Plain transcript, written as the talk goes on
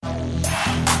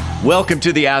Welcome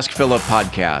to the Ask Philip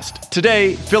podcast.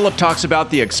 Today, Philip talks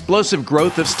about the explosive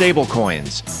growth of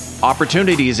stablecoins,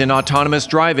 opportunities in autonomous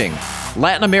driving,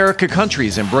 Latin America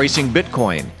countries embracing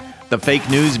Bitcoin, the fake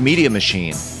news media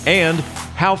machine, and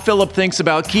how Philip thinks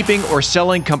about keeping or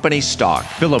selling company stock.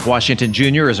 Philip Washington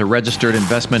Jr. is a registered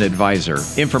investment advisor.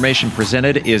 Information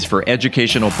presented is for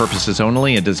educational purposes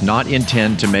only and does not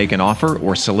intend to make an offer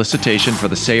or solicitation for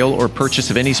the sale or purchase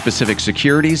of any specific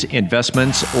securities,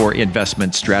 investments, or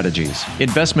investment strategies.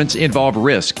 Investments involve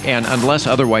risk and, unless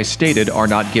otherwise stated, are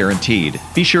not guaranteed.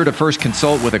 Be sure to first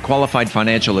consult with a qualified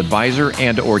financial advisor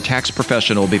and/or tax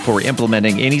professional before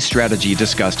implementing any strategy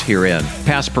discussed herein.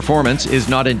 Past performance is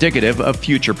not indicative of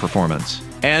future performance.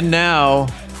 And now,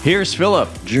 here's Philip.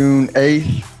 June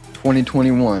 8th,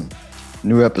 2021.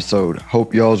 New episode.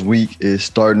 Hope y'all's week is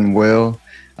starting well.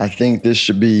 I think this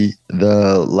should be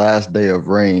the last day of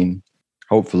rain,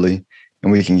 hopefully,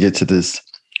 and we can get to this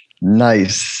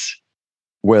nice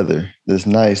weather, this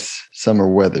nice summer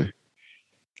weather.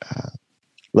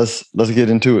 Let's get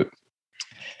into it.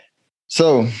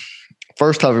 So,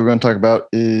 first topic we're going to talk about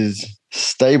is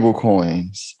stable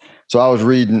coins. So I was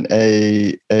reading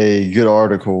a good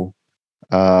article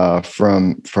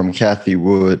from Cathie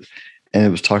Wood, and it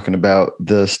was talking about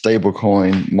the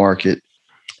stablecoin market.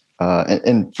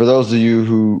 And for those of you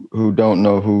who don't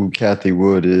know who Cathie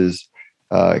Wood is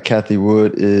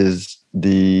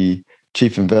the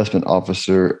chief investment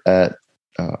officer at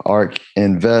ARK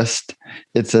Invest.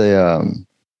 It's a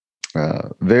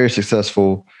very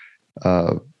successful,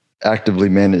 actively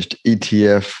managed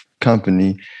ETF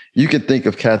company. You could think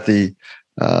of Cathie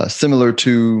similar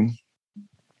to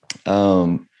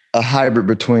a hybrid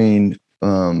between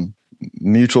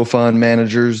mutual fund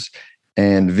managers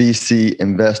and VC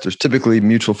investors. Typically,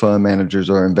 mutual fund managers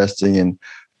are investing in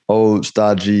old,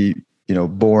 stodgy,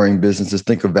 boring businesses.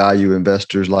 Think of value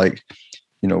investors like,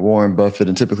 Warren Buffett.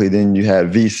 And typically then you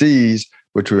had VCs,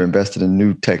 which were invested in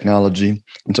new technology.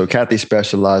 And so Cathie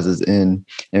specializes in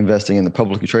investing in the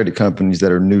publicly traded companies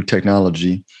that are new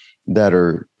technology, that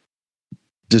are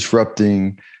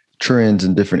disrupting trends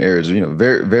in different areas.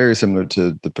 Very, very similar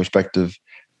to the perspective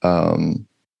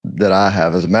that I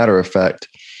have. As a matter of fact,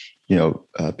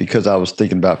 because I was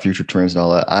thinking about future trends and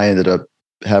all that, I ended up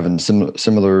having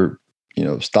similar,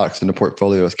 stocks in the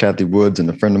portfolio as Cathie Woods, and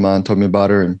a friend of mine told me about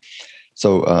her. And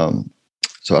so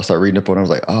I started reading up on her. I was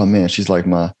like, oh man, she's like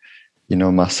my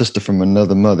sister from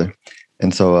another mother.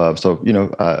 And so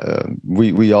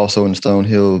we also in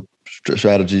Stonehill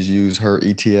Strategies use her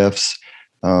ETFs,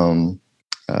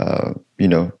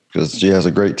 because she has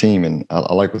a great team, and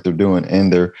I like what they're doing,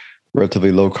 and they're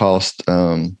relatively low cost,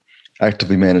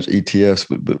 actively managed ETFs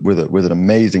with an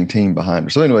amazing team behind her.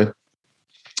 So anyway,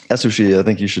 that's who she is. I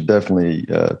think you should definitely,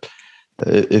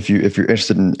 if you're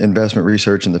interested in investment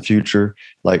research in the future,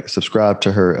 subscribe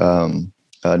to her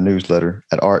newsletter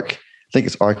at ARK. I think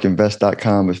it's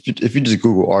arkinvest.com. If you just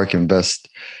Google ARK Invest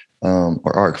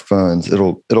or ARK Funds,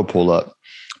 it'll pull up.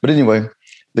 But anyway,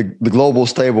 the global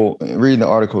stable, reading the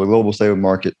article, the global stable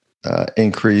market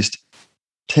increased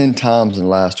 10 times in the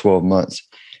last 12 months.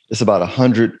 It's about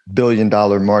 $100 billion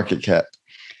market cap.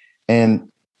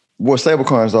 And what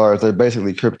stablecoins are is they're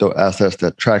basically crypto assets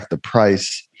that track the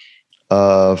price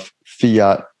of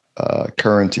fiat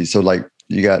currency. So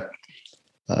you got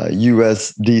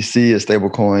USDC, a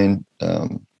stablecoin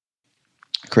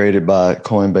created by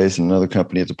Coinbase and another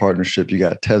company. It's a partnership. You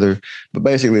got Tether. But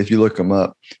basically, if you look them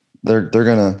up, they're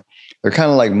kind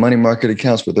of like money market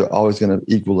accounts, but they're always going to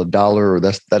equal $1, or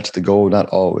that's the goal. Not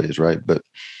always, right? But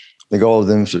the goal of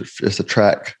them is to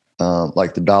track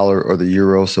like the dollar or the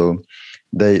euro. So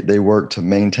they work to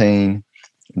maintain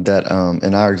that,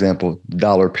 in our example,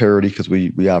 dollar parity, because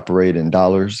we operate in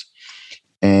dollars.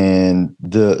 And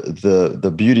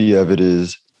the beauty of it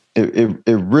is it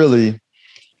really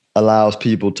allows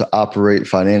people to operate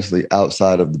financially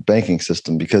outside of the banking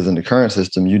system, because in the current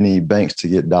system, you need banks to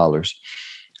get dollars.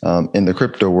 In the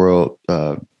crypto world,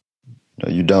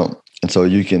 you don't. And so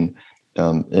you can,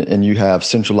 and you have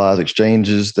centralized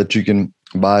exchanges that you can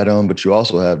buy it on, but you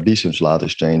also have decentralized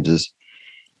exchanges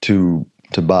to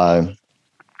buy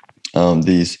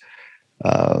these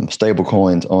stable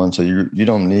coins on. So you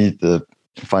don't need the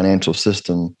financial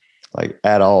system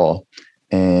at all.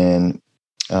 And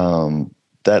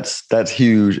that's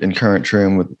huge in current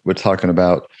trend. We're talking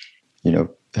about,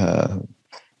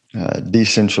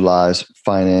 decentralized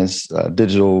finance,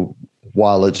 digital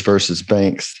wallets versus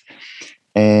banks.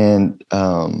 And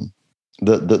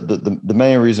the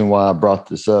main reason why I brought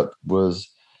this up was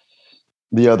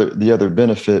the other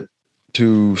benefit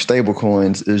to stable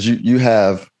coins is you're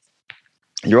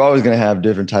always going to have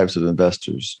different types of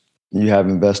investors. You have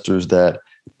investors that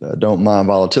don't mind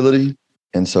volatility.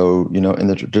 And so, in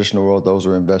the traditional world, those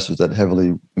are investors that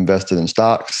heavily invested in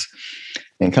stocks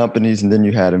and companies. And then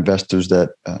you had investors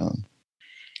that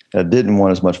didn't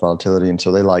want as much volatility. And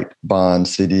so they liked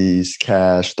bonds, CDs,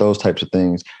 cash, those types of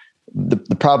things.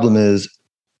 The problem is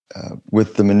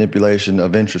with the manipulation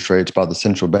of interest rates by the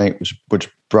central bank, which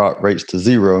brought rates to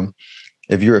zero.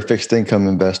 If you're a fixed income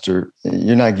investor,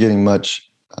 you're not getting much.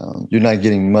 You're not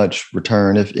getting much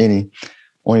return, if any,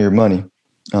 on your money.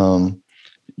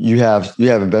 You have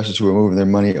investors who are moving their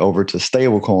money over to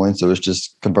stable coins, so it's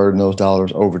just converting those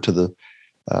dollars over to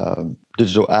the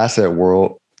digital asset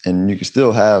world, and you can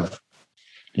still have,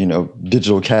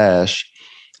 digital cash,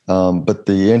 but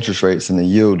the interest rates and the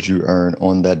yields you earn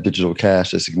on that digital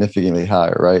cash is significantly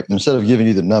higher, right? And instead of giving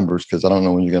you the numbers, because I don't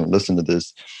know when you're going to listen to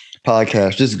this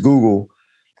podcast, just Google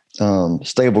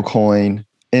stable coin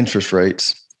interest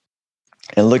rates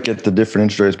and look at the different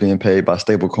interest rates being paid by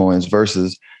stable coins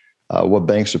versus what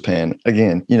banks are paying.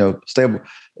 Again,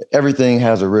 everything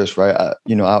has a risk, right?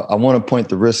 I want to point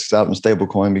the risks out in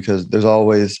stablecoin because there's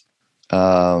always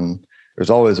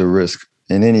a risk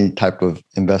in any type of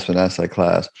investment asset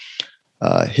class.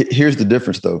 Here's the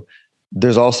difference, though.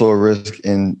 There's also a risk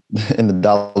in the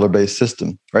dollar-based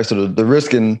system, right? So the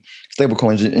risk in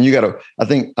stablecoins, and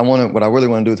what I really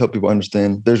want to do is help people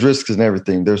understand there's risks in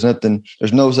everything. There's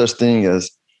no such thing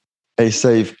as a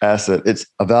safe asset. It's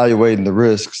evaluating the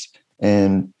risks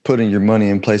and putting your money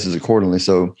in places accordingly.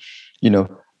 So,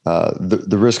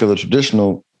 the risk of the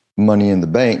traditional money in the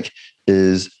bank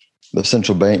is the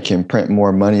central bank can print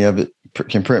more money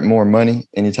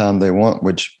anytime they want,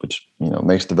 which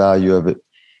makes the value of it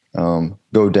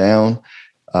go down.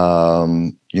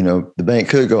 The bank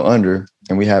could go under,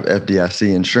 and we have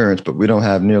FDIC insurance, but we don't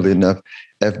have nearly enough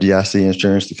FDIC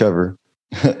insurance to cover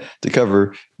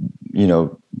the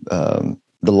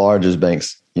largest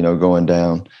banks, going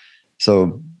down.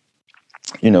 So,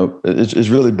 it's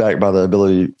really backed by the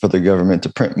ability for the government to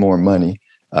print more money,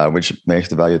 which makes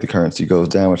the value of the currency goes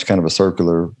down, which is kind of a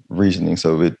circular reasoning.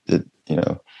 So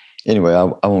anyway,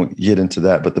 I won't get into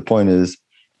that. But the point is,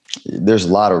 there's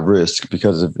a lot of risk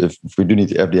because if we do need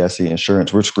the FDIC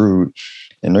insurance, we're screwed,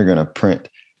 and they're going to print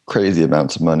crazy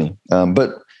amounts of money.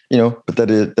 But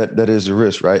that is a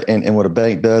risk, right? And what a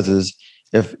bank does is,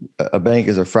 if a bank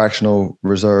is a fractional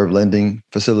reserve lending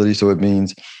facility, so it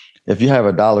means if you have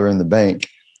 $1 in the bank,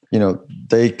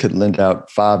 they could lend out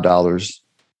 $5,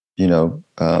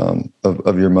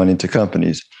 of your money to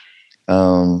companies.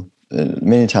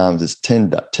 Many times it's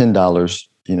 $10,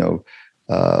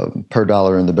 per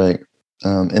dollar in the bank.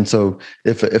 And so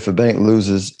if a bank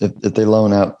loses, if they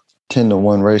loan out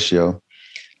 10-to-1 ratio,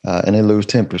 and they lose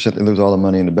 10%, they lose all the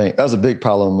money in the bank. That was a big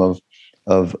problem of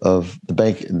the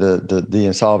bank, the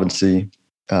insolvency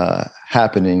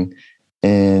happening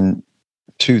in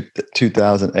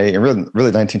 2008 and really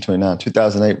 1929.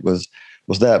 2008 was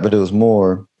that, but it was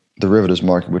more derivatives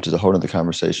market, which is a whole other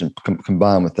conversation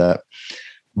combined with that.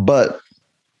 But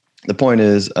the point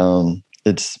is,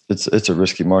 it's a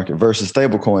risky market versus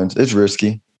stable coins. It's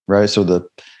risky, right? So the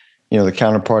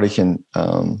counterparty can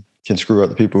screw up.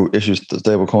 The people who issue the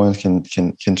stable coins can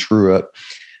screw up.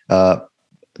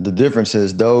 The difference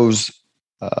is those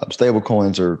stable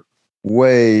coins are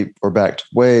backed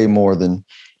way more than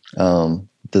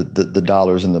the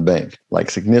dollars in the bank, like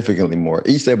significantly more.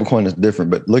 Each stable coin is different,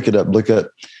 but look it up. Look at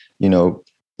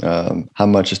how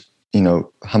much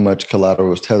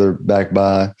collateral is tethered back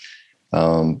by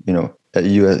at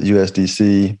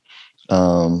USDC,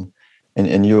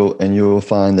 and you'll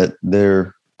find that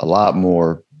they're a lot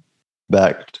more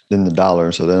backed than the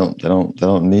dollar. So they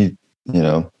don't need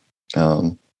the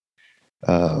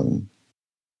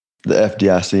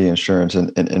FDIC insurance,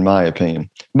 in my opinion.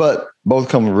 But both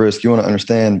come with risk. You want to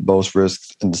understand both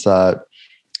risks and decide,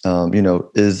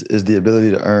 is the ability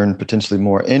to earn potentially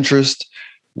more interest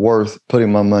worth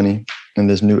putting my money in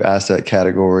this new asset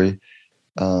category,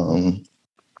 or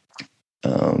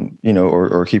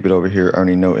keep it over here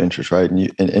earning no interest, right?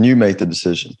 And you make the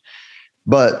decision.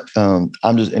 But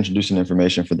I'm just introducing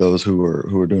information for those who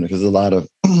are doing it, because a lot of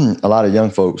young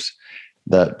folks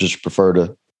that just prefer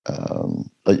to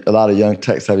a lot of young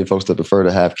tech savvy folks that prefer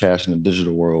to have cash in the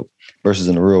digital world versus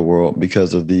in the real world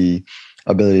because of the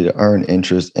ability to earn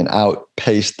interest and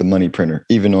outpace the money printer,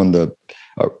 even on the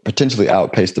potentially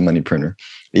outpace the money printer,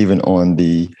 even on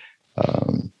the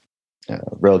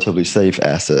relatively safe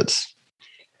assets.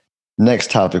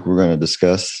 Next topic we're going to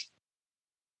discuss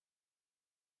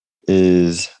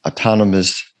is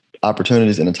autonomous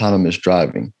opportunities and autonomous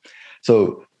driving.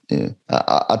 So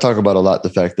I talk about a lot the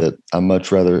fact that I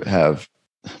much rather have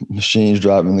machines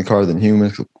driving the car than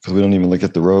humans, because we don't even look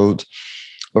at the roads.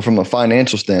 But from a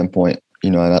financial standpoint,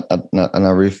 I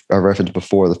referenced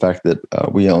before the fact that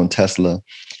we own Tesla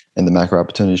and the macro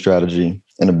opportunity strategy.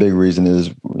 And a big reason is,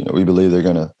 we believe they're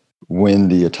going to win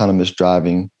the autonomous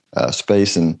driving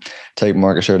space and take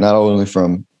market share, not only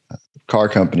from car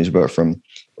companies, but from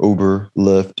Uber,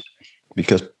 Lyft,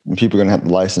 because people are going to have to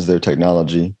license their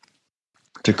technology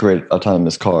to create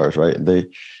autonomous cars, right? They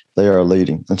are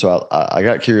leading. And so I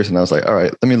got curious and I was like, all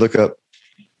right, let me look up,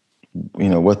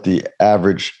 what the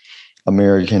average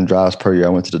American drives per year. I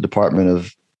went to the Department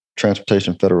of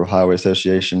Transportation Federal Highway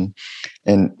Association,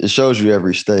 and it shows you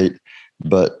every state,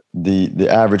 but the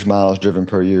average miles driven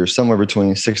per year is somewhere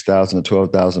between 6,000 to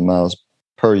 12,000 miles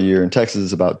per year. In Texas,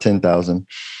 it's about 10,000.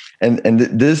 And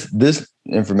this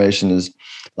information is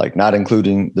like not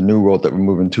including the new world that we're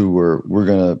moving to, where we're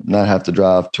going to not have to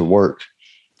drive to work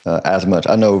as much.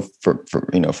 I know for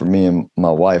me and my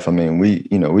wife, I mean, we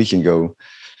can go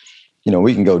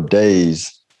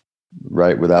days,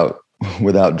 right, without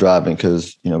driving,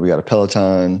 because we got a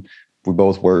Peloton. We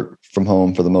both work from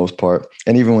home for the most part,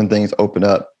 and even when things open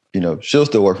up, she'll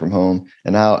still work from home,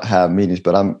 and I'll have meetings.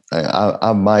 But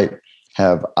I might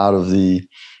have out of the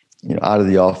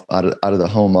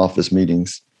home office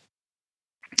meetings,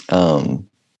 maybe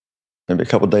a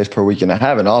couple of days per week, and I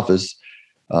have an office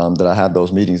that I have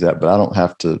those meetings at, but I don't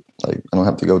have to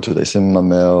go to. They send me my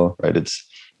mail, right? It's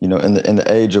in the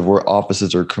age of where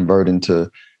offices are converting to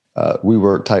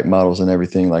WeWork type models and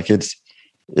everything. Like and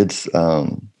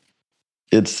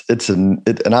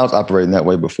I was operating that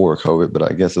way before COVID, but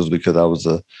I guess it was because I was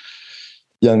a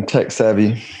young tech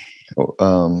savvy,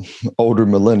 older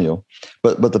millennial.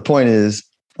 But the point is,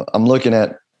 I'm looking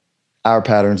at our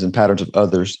patterns and patterns of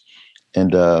others,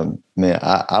 and man,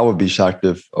 I would be shocked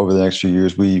if over the next few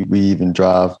years we even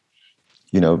drive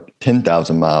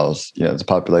 10,000 miles, as a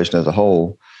population as a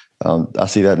whole. I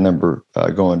see that number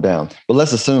going down. But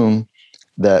let's assume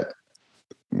that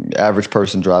average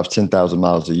person drives 10,000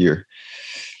 miles a year.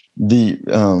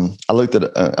 I looked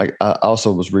at. I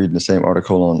also was reading the same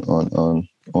article on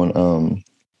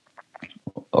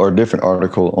or a different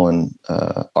article on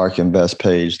ARK Invest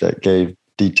page that gave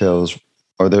details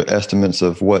or their estimates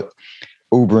of what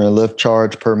Uber and Lyft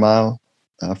charge per mile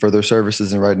for their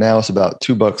services, and right now it's about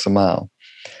 $2 a mile.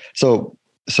 So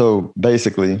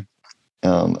basically,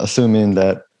 assuming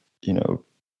that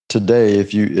today,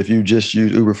 if you just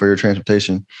use Uber for your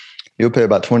transportation, you'll pay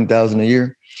about $20,000 a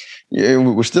year.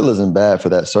 Which still isn't bad for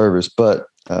that service, but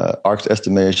ARK's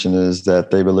estimation is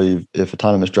that they believe if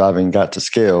autonomous driving got to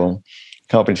scale,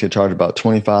 companies could charge about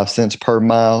 25 cents per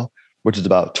mile, which is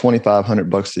about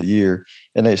 $2,500 a year,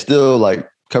 and they still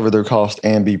cover their cost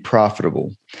and be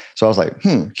profitable. So I was like,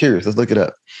 curious, let's look it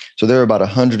up. So there are about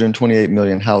 128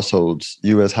 million households,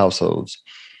 U.S. households,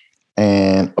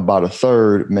 and about a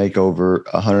third make over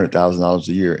 $100,000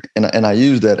 a year. And I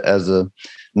use that as a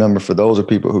number for those are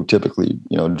people who typically,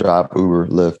 drive Uber,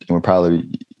 Lyft, and would probably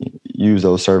use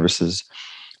those services.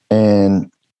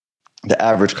 And the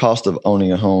average cost of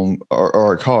owning a home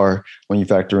or a car, when you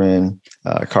factor in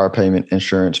car payment,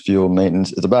 insurance, fuel,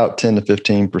 maintenance, is about 10 to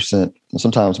 15%, and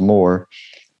sometimes more,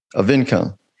 of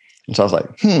income. And so I was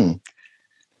like,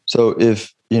 So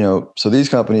if, so these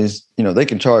companies, they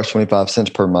can charge 25 cents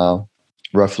per mile,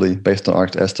 roughly, based on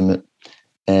ARK's estimate,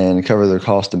 and cover their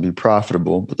cost and be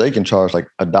profitable, but they can charge like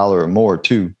 $1 or more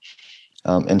too,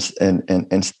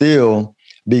 and still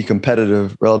be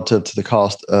competitive relative to the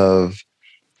cost of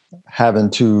having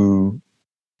to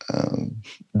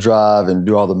drive and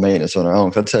do all the maintenance on our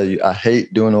own. 'Cause I tell you, I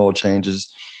hate doing oil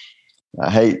changes.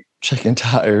 I hate checking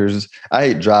tires. I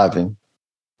hate driving.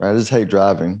 Right? I just hate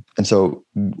driving. And so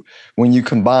when you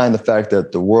combine the fact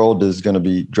that the world is going to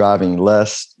be driving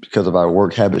less because of our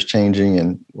work habits changing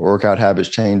and workout habits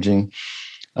changing,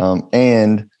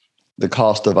 and the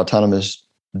cost of autonomous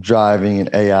driving and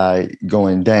AI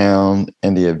going down,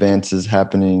 and the advances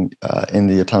happening in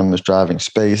the autonomous driving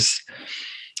space,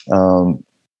 and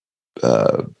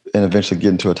eventually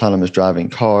get into autonomous driving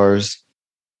cars,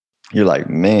 you're like,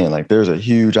 man, there's a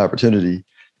huge opportunity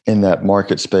in that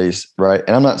market space, right?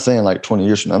 And I'm not saying 20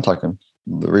 years from now. I'm talking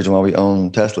the reason why we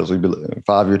own Teslas. We be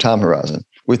 5-year time horizon.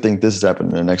 We think this is happening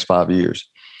in the next 5 years.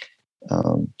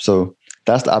 So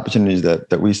that's the opportunities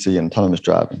that we see in autonomous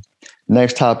driving.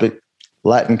 Next topic: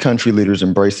 Latin country leaders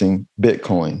embracing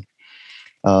Bitcoin.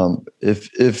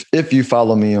 If you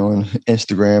follow me on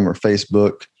Instagram or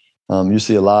Facebook, you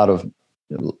see a lot of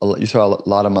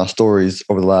my stories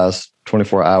over the last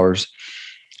 24 hours.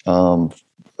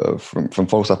 From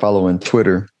folks I follow on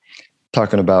Twitter,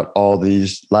 talking about all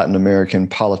these Latin American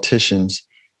politicians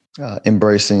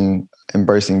embracing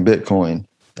Bitcoin.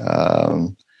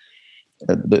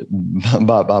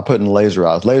 by putting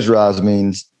laserized. Laserized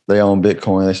means they own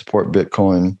Bitcoin, they support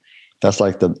Bitcoin. That's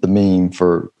like the meme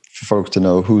for folks to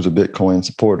know who's a Bitcoin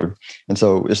supporter. And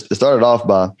so it started off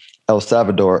by El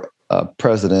Salvador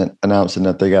president announcing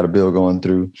that they got a bill going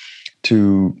through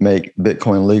to make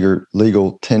Bitcoin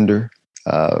legal tender,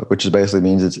 which is basically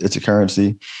means it's a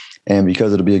currency. And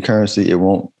because it'll be a currency, it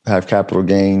won't have capital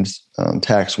gains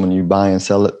tax when you buy and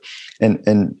sell it.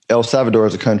 And El Salvador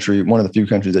is a country, one of the few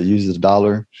countries that uses the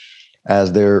dollar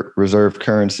as their reserve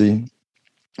currency.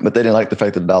 But they didn't like the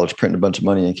fact that the dollar's printing a bunch of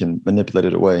money and can manipulate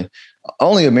it away.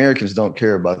 Only Americans don't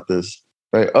care about this,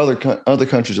 right? Other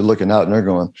countries are looking out and they're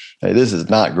going, hey, this is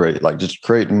not great. Like just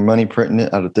creating money, printing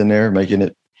it out of thin air, making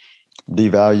it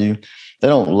devalue. They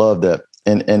don't love that.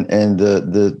 And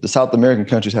the South American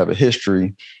countries have a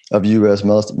history of U.S.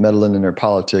 meddling in their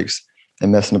politics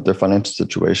and messing up their financial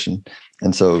situation.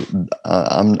 And so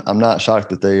I'm not shocked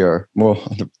that they are. Well,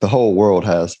 the whole world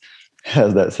has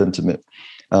that sentiment.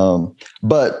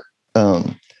 But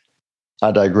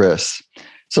I digress.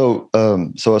 So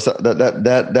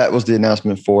that was the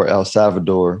announcement for El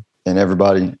Salvador, and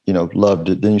everybody loved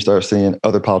it. Then you start seeing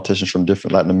other politicians from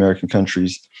different Latin American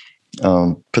countries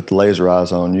put the laser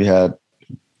eyes on. You had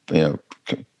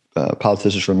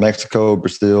politicians from Mexico,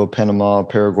 Brazil, Panama,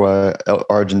 Paraguay,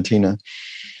 Argentina.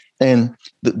 And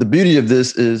the beauty of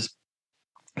this is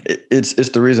it's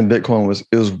the reason Bitcoin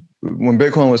when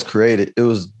Bitcoin was created, it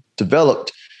was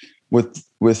developed with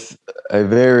a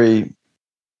very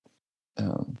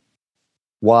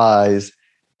wise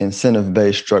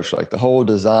incentive-based structure. Like the whole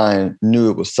design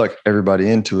knew it would suck everybody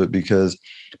into it because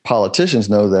politicians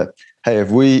know that, hey,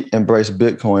 if we embrace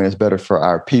Bitcoin, it's better for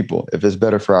our people. If it's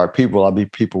better for our people,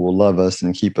 people will love us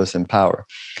and keep us in power.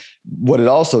 What it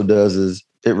also does is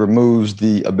it removes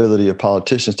the ability of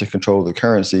politicians to control the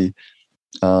currency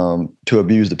to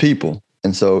abuse the people.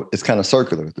 And so it's kind of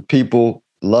circular. The people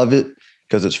love it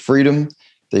because it's freedom.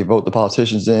 They vote the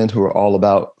politicians in who are all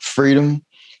about freedom.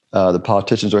 The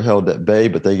politicians are held at bay,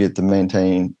 but they get to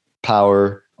maintain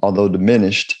power, although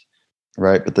diminished,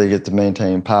 right? But they get to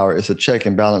maintain power. It's a check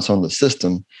and balance on the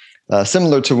system,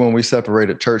 similar to when we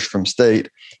separated church from state.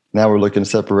 Now we're looking to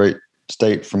separate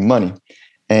state from money.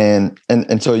 And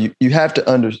so you have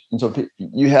to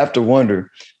you have to wonder,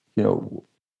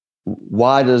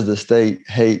 why does the state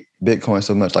hate Bitcoin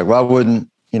so much? Like, why wouldn't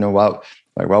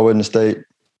the state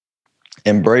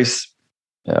embrace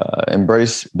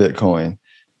Bitcoin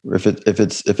if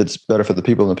it's better for the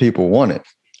people and the people want it?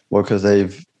 Well, because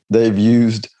they've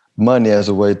used money as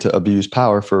a way to abuse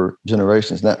power for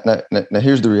generations. Now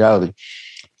here's the reality.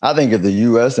 I think if the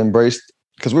U.S. embraced,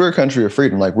 because we're a country of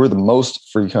freedom, like we're the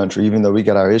most free country, even though we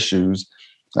got our issues,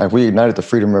 like we ignited the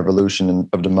freedom revolution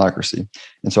of democracy.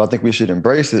 And so I think we should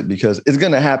embrace it because it's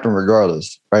going to happen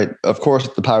regardless, right? Of course,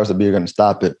 the powers that be are going to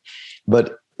stop it.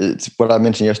 But it's what I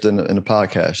mentioned yesterday in the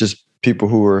podcast, just people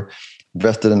who are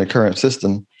vested in the current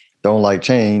system don't like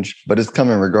change, but it's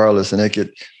coming regardless. And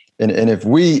and if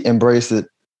we embrace it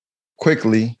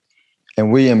quickly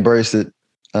and we embrace it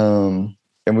and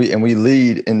we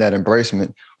lead in that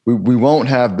embracement, we won't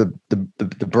have the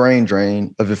brain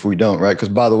drain of if we don't, right? Because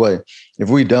by the way, if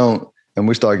we don't and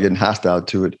we start getting hostile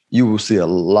to it, you will see a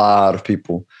lot of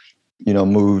people,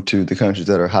 move to the countries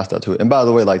that are hostile to it. And by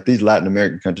the way, like these Latin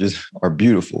American countries are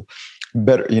beautiful,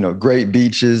 better, great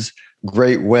beaches,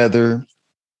 great weather.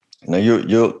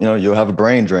 You'll have a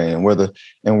brain drain, and where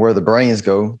the brains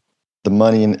go, the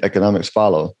money and economics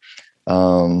follow.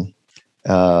 And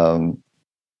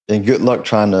good luck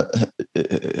trying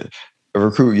to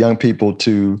recruit young people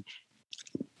to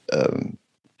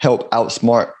help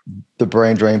outsmart the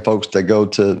brain drain folks that go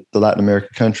to the Latin American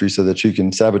countries so that you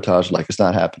can sabotage like it's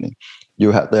not happening.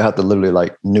 They have to literally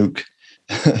like nuke,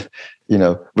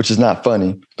 which is not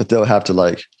funny, but they'll have to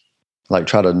like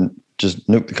try to just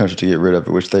nuke the country to get rid of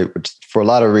it, which for a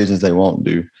lot of reasons they won't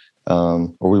do, or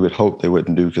we would hope they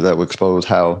wouldn't do, because that would expose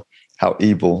how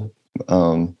evil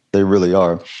they really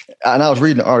are. And I was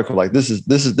reading an article like this is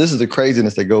the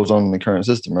craziness that goes on in the current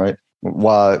system, right?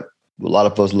 Why a lot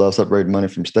of us love separating money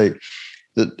from state.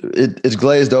 It's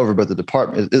glazed over, but the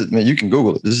department, you can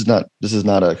Google it. This is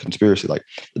not a conspiracy. Like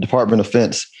the Department of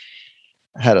Defense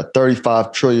had a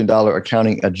 $35 trillion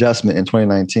accounting adjustment in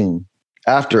 2019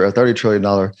 after a $30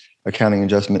 trillion accounting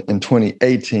adjustment in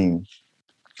 2018.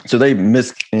 So they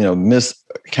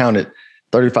miscounted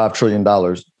 $35 trillion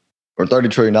or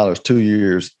 $30 trillion 2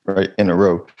 years right in a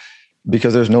row,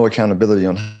 because there's no accountability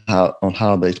on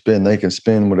how they spend. They can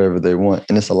spend whatever they want.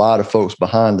 And it's a lot of folks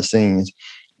behind the scenes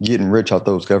getting rich off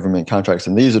those government contracts.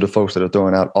 And these are the folks that are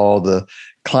throwing out all the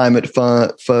climate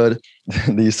FUD,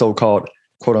 these so-called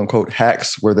quote unquote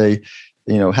hacks where they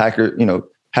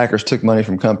hackers took money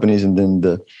from companies, and then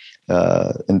the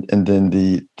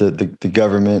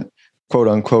government, quote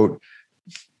unquote,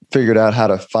 figured out how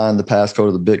to find the passcode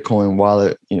of the Bitcoin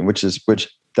wallet,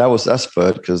 that's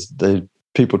FUD, because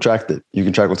people tracked it. You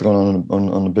can track what's going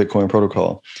on the Bitcoin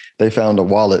protocol. They found a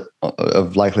wallet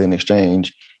of likely an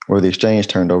exchange where the exchange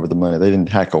turned over the money. They didn't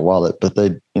hack a wallet, but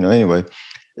anyway,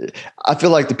 I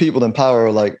feel like the people in power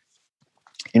are like,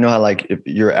 how like if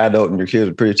you're an adult and your kids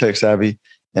are pretty tech savvy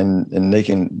and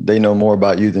they know more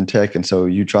about you than tech. And so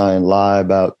you try and lie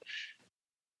about,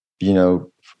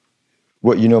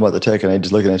 what you know about the tech, and they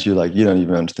just looking at you like you don't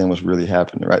even understand what's really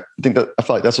happening, right? I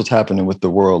feel like that's what's happening with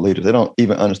the world leaders. They don't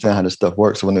even understand how this stuff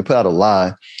works. So when they put out a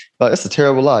lie, like, that's a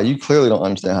terrible lie. You clearly don't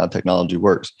understand how technology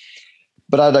works.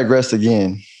 But I digress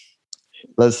again.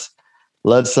 Let's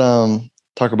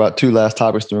talk about two last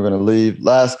topics, then we're going to leave.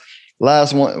 Last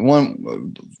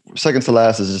one second to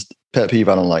last is just pet peeve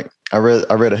I don't like. I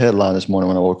read a headline this morning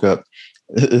when I woke up.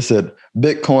 It said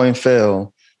Bitcoin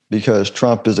fell because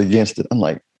Trump is against it. I'm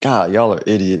like, God, y'all are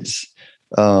idiots.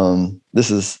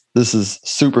 This is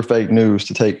super fake news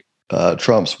to take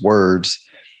Trump's words.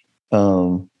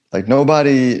 Like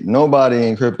nobody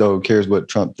in crypto cares what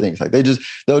Trump thinks. Like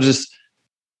they'll just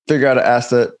figure out an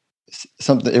asset,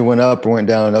 something, it went up or went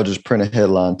down, and they'll just print a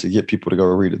headline to get people to go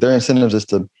read it. Their incentives is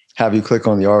to have you click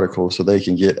on the article so they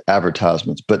can get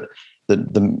advertisements. But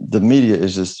the media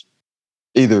is just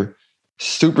either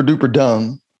super duper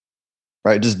dumb,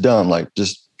 right? Just dumb, like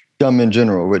just dumb in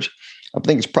general, which I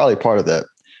think is probably part of that,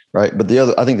 right? But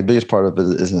I think the biggest part of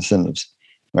it is incentives,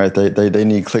 right? They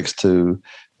need clicks to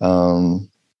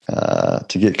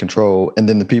get control, and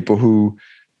then the people who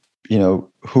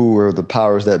are the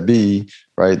powers that be,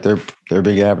 right? They're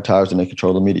big advertisers and they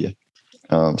control the media.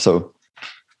 So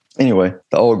anyway,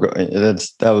 that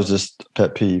was just a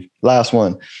pet peeve. Last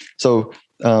one. So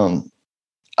I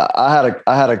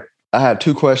had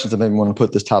two questions that made me want to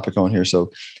put this topic on here.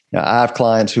 So I have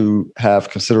clients who have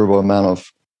considerable amount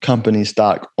of company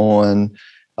stock on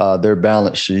their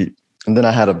balance sheet. And then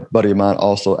I had a buddy of mine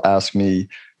also ask me,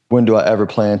 when do I ever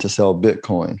plan to sell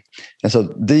Bitcoin? And so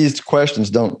these questions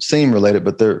don't seem related,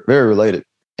 but they're very related.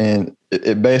 And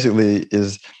it basically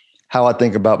is how I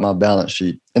think about my balance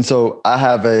sheet. And so I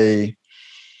have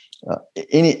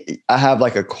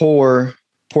like a core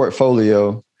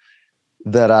portfolio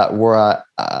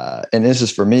and this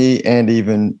is for me, and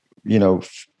even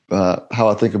how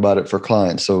I think about it for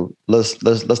clients. So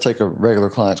let's take a regular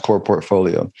client's core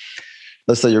portfolio.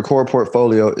 Let's say your core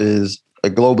portfolio is a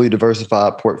globally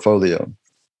diversified portfolio,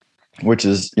 which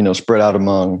is spread out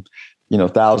among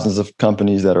thousands of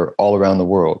companies that are all around the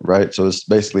world, right? So it's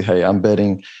basically, hey, I'm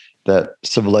betting that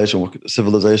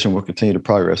civilization will continue to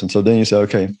progress. And so then you say,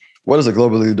 okay, what is a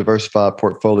globally diversified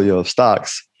portfolio of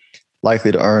stocks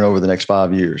likely to earn over the next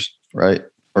 5 years, right?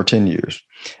 Or 10 years.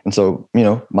 And so,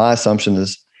 my assumption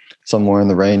is somewhere in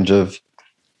the range of,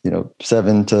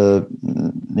 7 to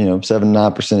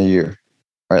 9% a year.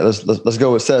 All right, let's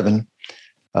go with 7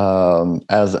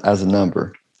 as a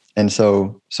number. And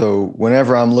so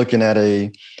whenever I'm looking at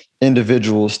a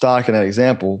individual stock in that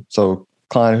example, so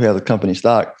client who has a company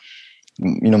stock,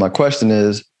 my question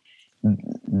is,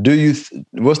 if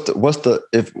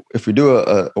we do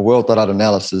a well thought out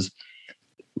analysis,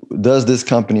 does this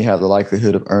company have the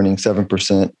likelihood of earning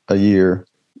 7% a year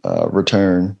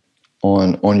return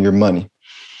on your money,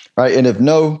 right? And if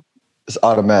no, it's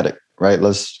automatic, right?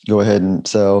 Let's go ahead and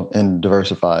sell and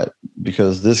diversify it,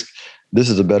 because this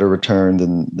is a better return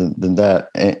than that.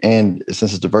 And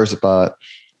since it's diversified,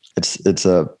 it's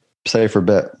a safer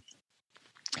bet.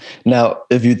 Now,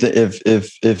 if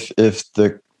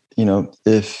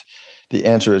the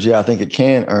answer is, yeah, I think it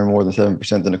can earn more than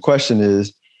 7%, then the question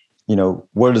is,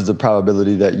 what is the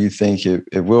probability that you think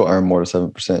it will earn more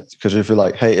than 7%? Because if you're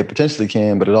like, hey, it potentially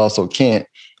can, but it also can't,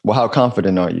 well, how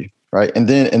confident are you? Right. And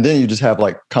then you just have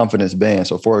like confidence bands.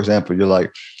 So for example, you're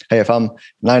like, hey, if I'm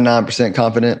 99%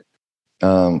 confident,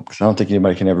 because I don't think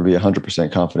anybody can ever be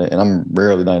 100% confident, and I'm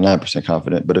rarely 99%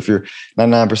 confident. But if you're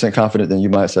 99% confident, then you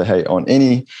might say, hey, on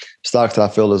any stocks that I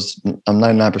feel I'm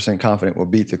 99% confident will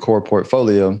beat the core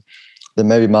portfolio, then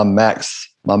maybe my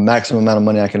maximum amount of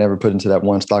money I can ever put into that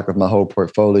one stock of my whole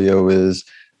portfolio is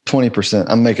 20%.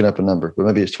 I'm making up a number, but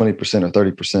maybe it's 20% or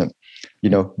 30%,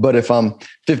 but if I'm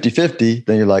 50-50,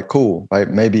 then you're like, cool, right?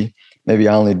 Maybe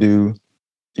I only do,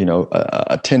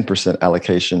 a 10%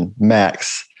 allocation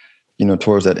max,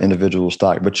 towards that individual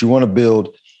stock. But you want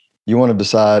to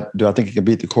decide, do I think it can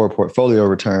beat the core portfolio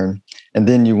return? And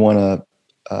then you want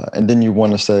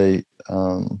to say,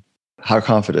 how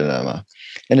confident am I?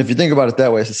 And if you think about it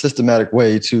that way, it's a systematic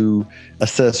way to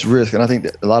assess risk. And I think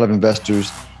that a lot of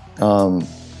investors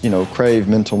crave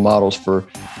mental models for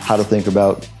how to think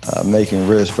about making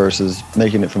risk versus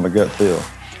making it from a gut feel.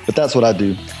 But that's what I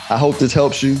do. I hope this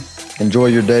helps you. Enjoy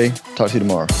your day. Talk to you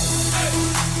tomorrow.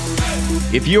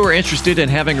 If you are interested in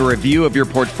having a review of your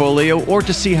portfolio or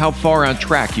to see how far on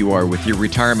track you are with your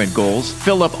retirement goals,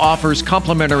 Philip offers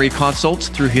complimentary consults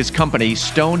through his company,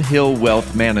 Stonehill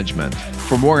Wealth Management.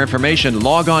 For more information,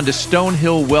 log on to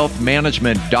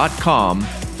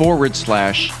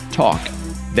stonehillwealthmanagement.com/talk.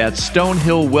 That's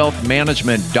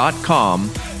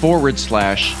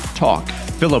stonehillwealthmanagement.com/talk.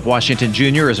 Philip Washington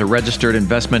Jr. is a registered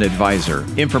investment advisor.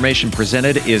 Information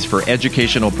presented is for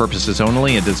educational purposes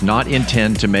only and does not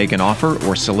intend to make an offer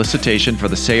or solicitation for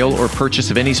the sale or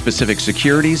purchase of any specific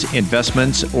securities,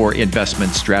 investments, or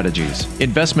investment strategies.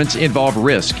 Investments involve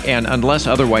risk and, unless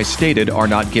otherwise stated, are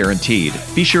not guaranteed.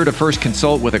 Be sure to first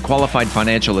consult with a qualified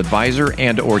financial advisor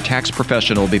and/or tax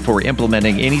professional before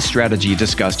implementing any strategy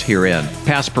discussed herein.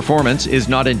 Past performance is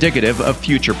not indicative of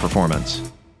future performance.